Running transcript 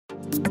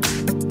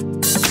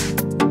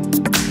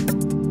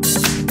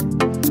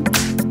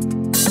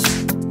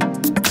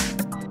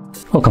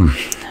Welcome.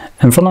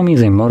 In front of me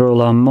is a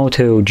Motorola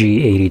Moto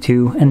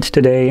G82, and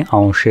today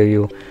I'll show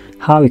you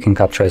how you can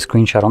capture a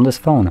screenshot on this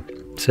phone.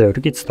 So to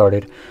get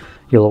started,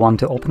 you'll want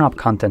to open up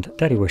content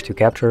that you wish to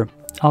capture.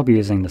 I'll be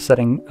using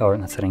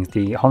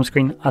the home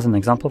screen as an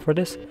example for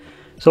this.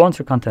 So once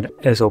your content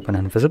is open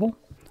and visible,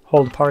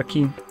 hold power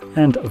key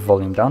and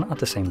volume down at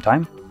the same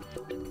time.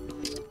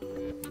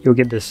 You'll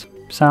get this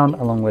sound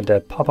along with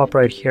the pop-up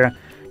right here,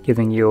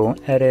 giving you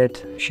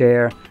edit,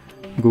 share,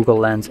 Google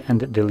Lens,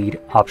 and delete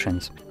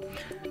options.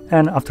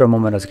 And after a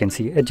moment, as you can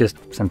see, it just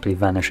simply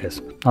vanishes.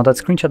 Now that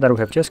screenshot that we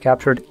have just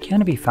captured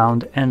can be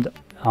found in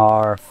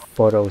our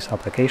Photos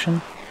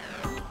application.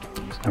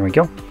 So there we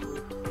go.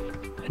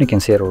 And you can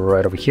see it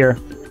right over here.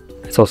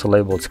 It's also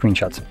labeled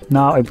screenshots.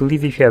 Now I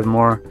believe if you have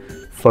more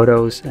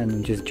photos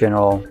and just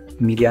general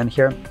media in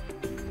here,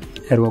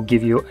 it will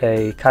give you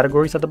a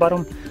categories at the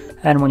bottom.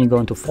 And when you go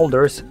into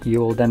folders, you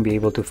will then be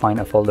able to find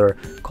a folder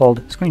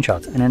called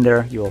screenshots. And in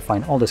there, you will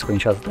find all the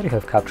screenshots that you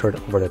have captured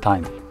over the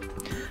time.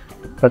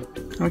 But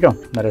there we go,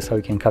 that is how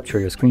you can capture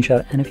your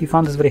screenshot, and if you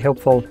found this video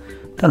helpful,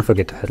 don't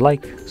forget to hit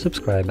like,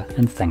 subscribe,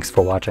 and thanks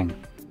for watching.